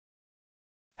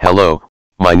Hello,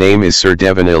 my name is Sir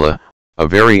Devanilla, a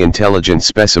very intelligent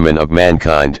specimen of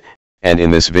mankind, and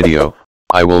in this video,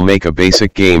 I will make a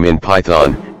basic game in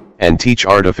Python, and teach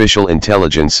artificial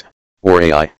intelligence, or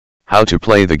AI, how to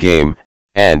play the game,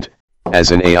 and, as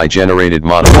an AI generated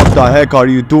model. What the heck are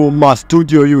you doing, my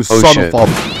studio, you son shit. of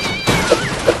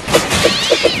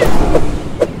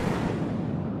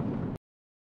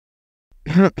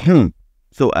a...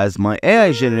 So as my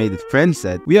AI generated friend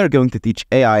said, we are going to teach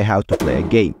AI how to play a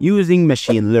game using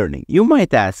machine learning. You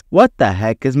might ask, what the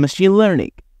heck is machine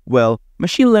learning? Well,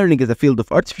 machine learning is a field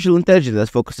of artificial intelligence that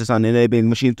focuses on enabling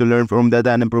machines to learn from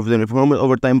data and improve their performance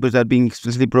over time without being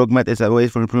explicitly programmed. It's a way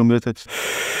for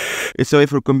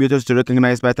computers to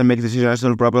recognize patterns, make decisions, and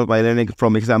solve problems by learning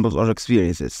from examples or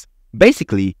experiences.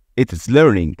 Basically, it is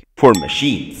learning for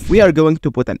machines. We are going to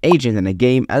put an agent in a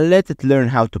game and let it learn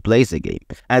how to play the game.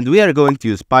 And we are going to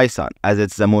use Python as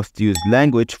it's the most used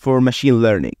language for machine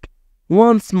learning.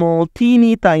 One small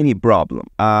teeny tiny problem.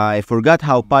 I forgot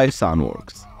how Python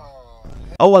works.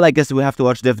 Oh well, I guess we have to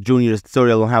watch Def Jr.'s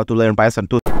tutorial on how to learn Python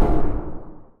too.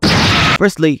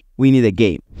 Firstly, we need a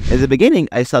game. At the beginning,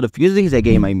 I thought of using the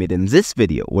game I made in this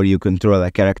video, where you control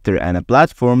a character and a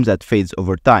platform that fades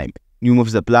over time. You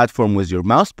move the platform with your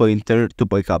mouse pointer to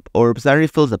pick up orbs and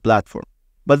refill the platform.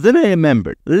 But then I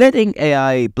remembered, letting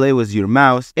AI play with your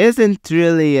mouse isn't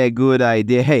really a good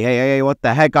idea. Hey, what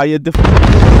the heck are you doing?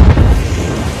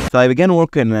 So I began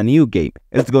working on a new game.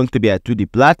 It's going to be a 2D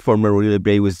platformer where you'll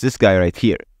play with this guy right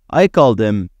here. I called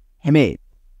him Hamid.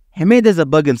 Hamid is a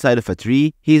bug inside of a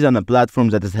tree. He's on a platform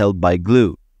that is held by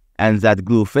glue, and that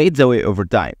glue fades away over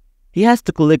time. He has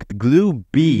to collect glue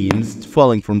beans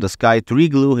falling from the sky to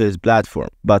re-glue his platform.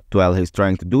 But while he's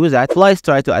trying to do that, flies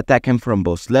try to attack him from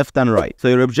both left and right. So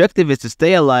your objective is to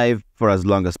stay alive for as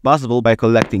long as possible by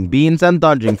collecting beans and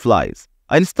dodging flies.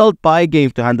 I installed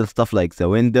Pygame to handle stuff like the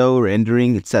window,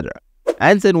 rendering, etc.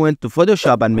 And then went to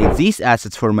Photoshop and made these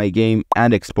assets for my game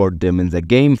and export them in the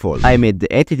game folder. I made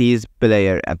the entities,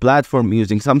 player, and platform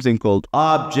using something called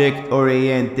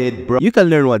object-oriented. You can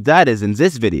learn what that is in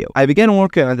this video. I began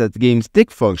working on that game's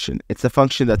tick function. It's a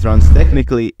function that runs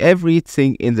technically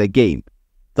everything in the game.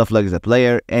 Stuff like the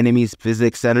player, enemies,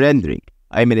 physics, and rendering.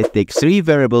 I made it take 3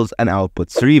 variables and output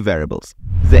 3 variables.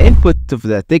 The input of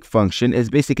the tick function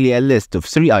is basically a list of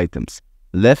 3 items.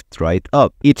 Left, right,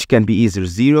 up. Each can be either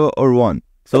 0 or 1.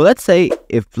 So let's say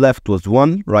if left was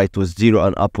 1, right was 0,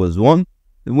 and up was 1,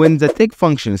 when the tick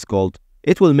function is called,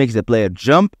 it will make the player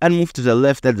jump and move to the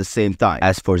left at the same time.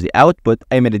 As for the output,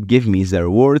 I made it give me the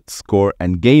reward, score,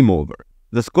 and game over.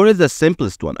 The score is the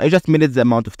simplest one. I just made it the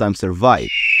amount of time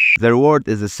survived. The reward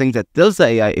is the thing that tells the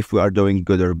AI if we are doing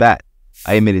good or bad.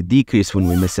 I made it decrease when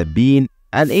we miss a bean,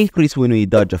 and increase when we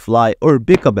dodge a fly or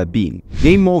pick up a bean.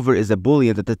 Game over is a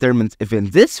boolean that determines if in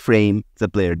this frame the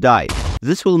player died.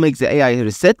 This will make the AI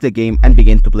reset the game and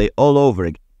begin to play all over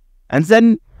again. And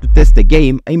then, to test the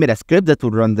game, I made a script that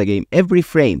will run the game every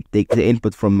frame, take the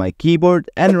input from my keyboard,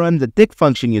 and run the tick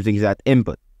function using that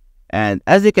input. And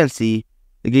as you can see,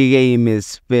 the game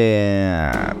is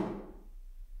well,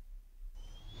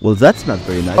 that's not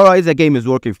very nice. Alright, the game is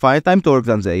working fine. Time to work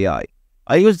on the AI.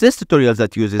 I use this tutorial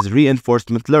that uses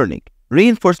reinforcement learning.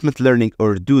 Reinforcement learning,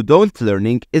 or do-don't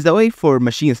learning, is a way for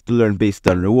machines to learn based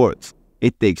on rewards.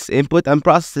 It takes input and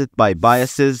processes it by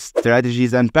biases,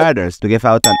 strategies, and patterns to give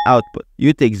out an output.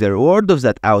 You take the reward of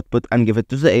that output and give it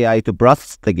to the AI to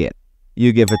process it again.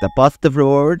 You give it a positive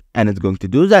reward, and it's going to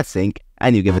do that thing,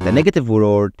 and you give it a negative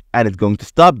reward, and it's going to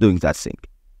stop doing that thing.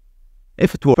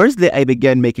 If it were, firstly, I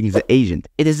began making the agent.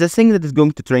 It is the thing that is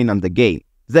going to train on the game.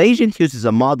 The agent uses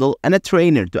a model and a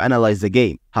trainer to analyze the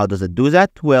game. How does it do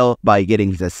that? Well, by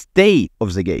getting the state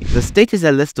of the game. The state is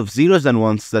a list of zeros and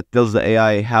ones that tells the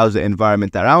AI how the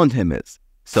environment around him is.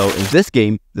 So in this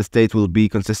game, the state will be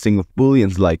consisting of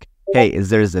booleans like, hey, is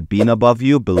there a bean above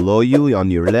you, below you,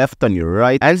 on your left, on your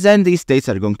right? And then these states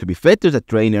are going to be fed to the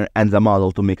trainer and the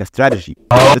model to make a strategy.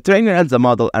 The trainer and the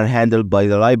model are handled by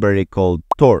the library called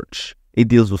Torch. It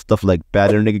deals with stuff like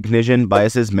pattern recognition,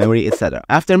 biases, memory, etc.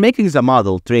 After making the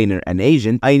model, trainer, and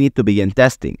agent, I need to begin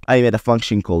testing. I made a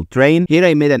function called train. Here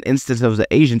I made an instance of the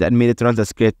agent and made it run the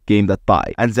script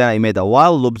game.py. And then I made a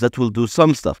while loop that will do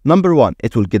some stuff. Number 1,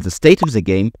 it will get the state of the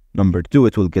game. Number 2,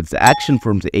 it will get the action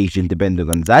from the agent depending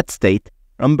on that state.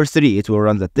 Number 3, it will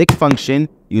run the tick function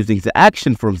using the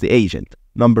action from the agent.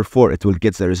 Number 4, it will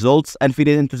get the results and feed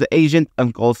it into the agent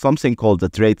and call something called the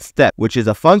trait step, which is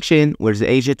a function where the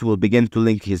agent will begin to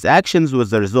link his actions with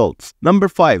the results. Number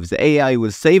 5, the AI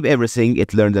will save everything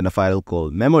it learned in a file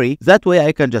called memory. That way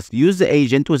I can just use the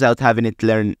agent without having it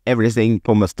learn everything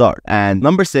from the start. And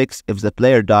number 6, if the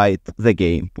player died, the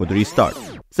game would restart.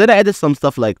 Then I added some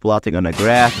stuff like plotting on a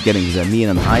graph, getting the mean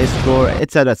and highest score,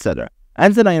 etc, etc.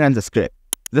 And then I ran the script.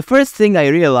 The first thing I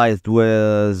realized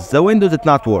was the window did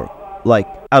not work. Like,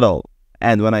 at all.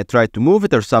 And when I tried to move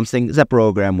it or something, the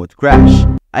program would crash.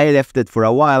 I left it for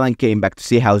a while and came back to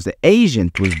see how the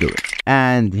agent was doing.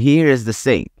 And here is the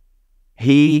thing.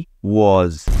 He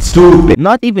was stupid.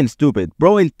 Not even stupid.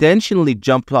 Bro intentionally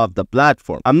jumped off the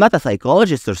platform. I'm not a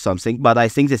psychologist or something, but I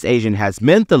think this agent has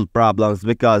mental problems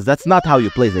because that's not how you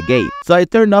play the game. So I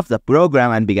turned off the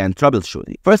program and began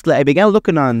troubleshooting. Firstly, I began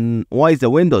looking on why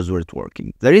the windows weren't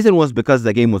working. The reason was because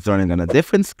the game was running on a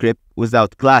different script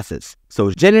without classes. So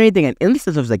generating an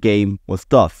instance of the game was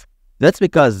tough. That's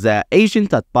because the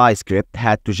agent.py script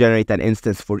had to generate an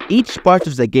instance for each part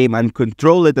of the game and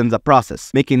control it in the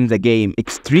process, making the game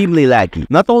extremely laggy.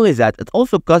 Not only that, it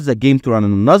also caused the game to run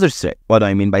on another thread. What do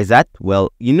I mean by that?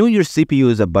 Well, you know your CPU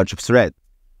is a bunch of threads,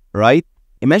 right?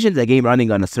 Imagine the game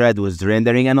running on a thread with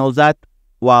rendering and all that,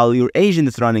 while your agent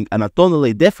is running on a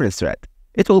totally different thread.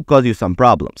 It will cause you some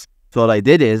problems. So what I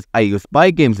did is, I used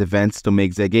Pygames events to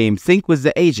make the game sync with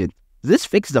the agent. This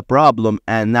fixed the problem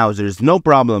and now there's no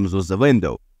problems with the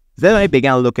window. Then I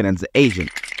began looking at the agent.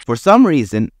 For some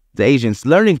reason, the agent's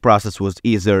learning process was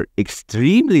either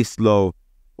extremely slow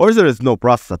or there is no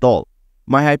process at all.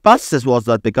 My hypothesis was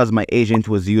that because my agent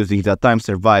was using the time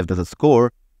survived as a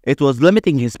score, it was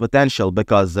limiting his potential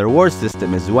because the reward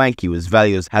system is wanky with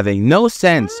values having no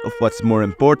sense of what's more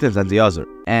important than the other.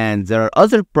 And there are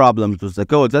other problems with the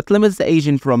code that limits the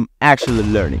agent from actually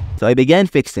learning. So I began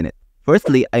fixing it.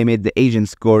 Firstly, I made the agent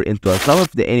score into a sum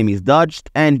of the enemies dodged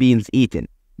and beans eaten,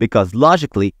 because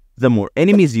logically, the more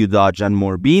enemies you dodge and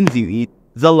more beans you eat,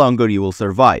 the longer you will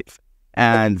survive.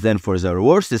 And then for the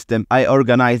reward system, I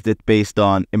organized it based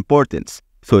on importance.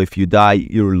 So if you die,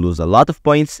 you'll lose a lot of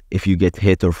points. If you get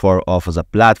hit or fall off of a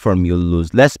platform, you'll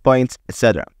lose less points,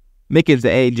 etc. Making the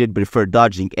agent prefer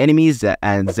dodging enemies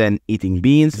and then eating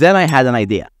beans. Then I had an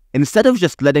idea. Instead of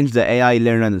just letting the AI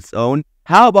learn on its own,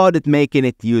 how about it making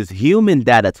it use human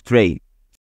data to train?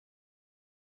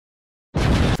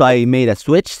 So I made a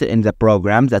switch in the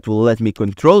program that will let me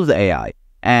control the AI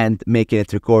and making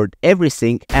it record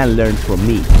everything and learn from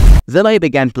me. Then I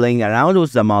began playing around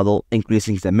with the model,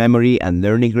 increasing the memory and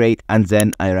learning rate, and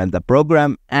then I ran the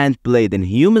program and played in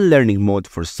human learning mode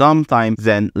for some time,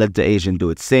 then let the agent do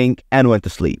its thing and went to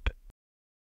sleep.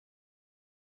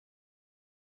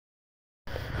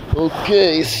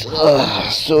 Okay,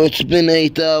 so it's been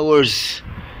 8 hours.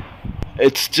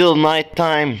 It's still night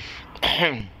time.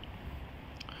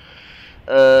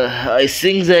 I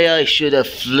think the AI should have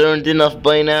learned enough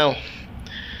by now.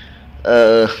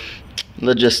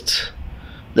 Let's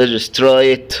just try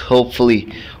it.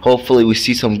 Hopefully we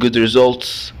see some good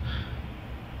results.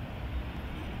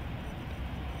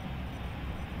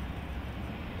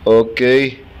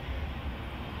 Okay.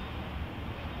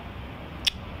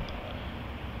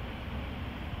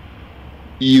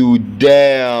 You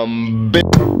damn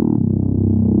bitch.